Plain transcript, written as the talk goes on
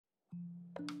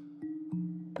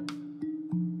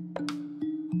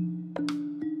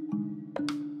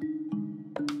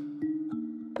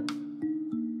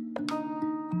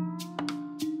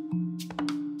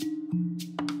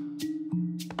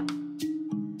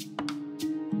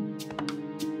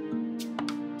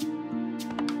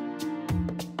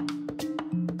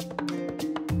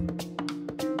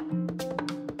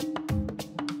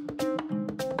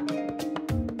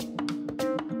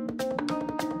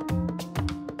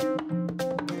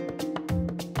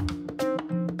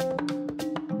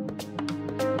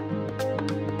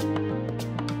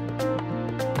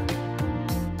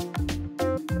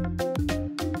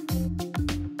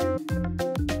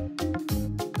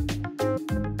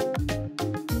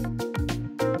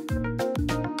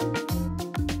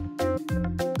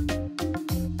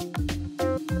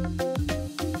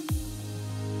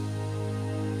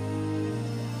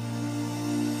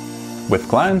With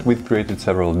Client, we've created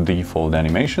several default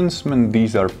animations, and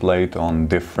these are played on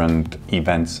different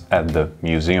events at the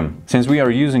museum. Since we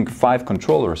are using 5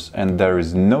 controllers and there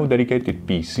is no dedicated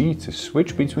PC to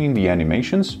switch between the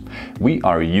animations, we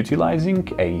are utilizing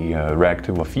a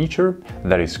Reactivo feature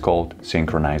that is called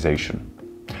Synchronization.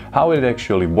 How it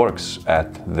actually works at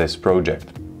this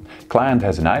project. Client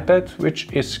has an iPad which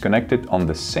is connected on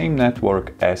the same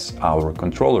network as our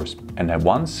controllers, and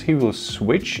once he will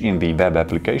switch in the web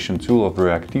application tool of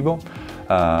Reactivo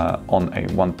on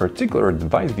one particular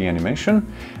device the animation,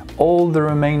 all the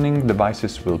remaining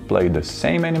devices will play the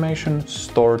same animation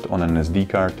stored on an SD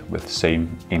card with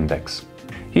same index.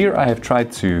 Here I have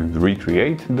tried to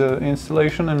recreate the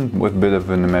installation, and with a bit of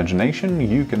an imagination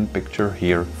you can picture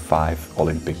here 5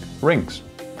 Olympic rings.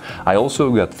 I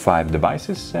also got 5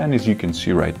 devices, and as you can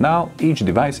see right now, each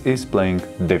device is playing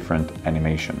different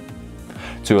animation.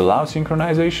 To allow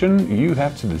synchronization, you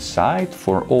have to decide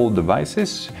for all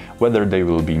devices whether they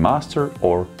will be master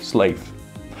or slave.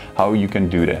 How you can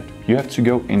do that? You have to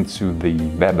go into the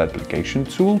web application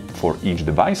tool for each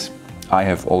device. I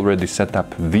have already set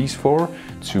up these 4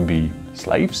 to be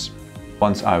slaves.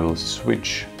 Once I will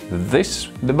switch this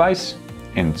device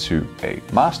into a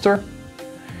master,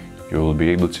 you will be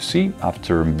able to see,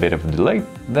 after a bit of a delay,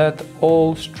 that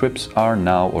all strips are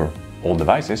now, or all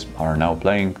devices are now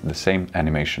playing the same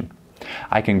animation.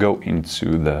 I can go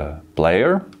into the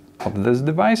player of this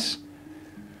device,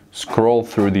 scroll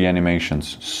through the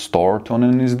animations stored on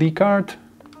an SD card,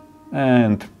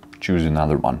 and choose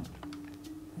another one.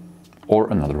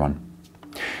 Or another one.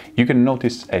 You can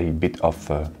notice a bit of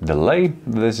a delay.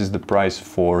 This is the price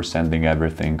for sending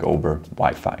everything over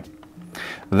Wi-Fi.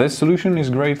 This solution is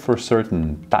great for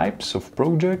certain types of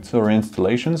projects or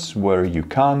installations where you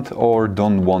can't or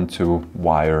don't want to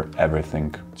wire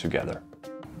everything together.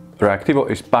 Reactivo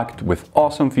is packed with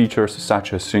awesome features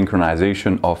such as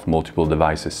synchronization of multiple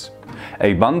devices.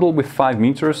 A bundle with 5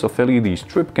 meters of LED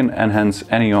strip can enhance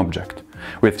any object.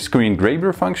 With screen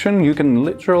grabber function, you can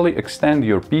literally extend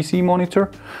your PC monitor,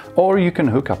 or you can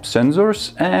hook up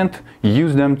sensors and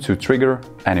use them to trigger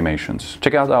animations.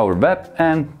 Check out our web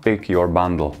and pick your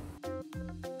bundle.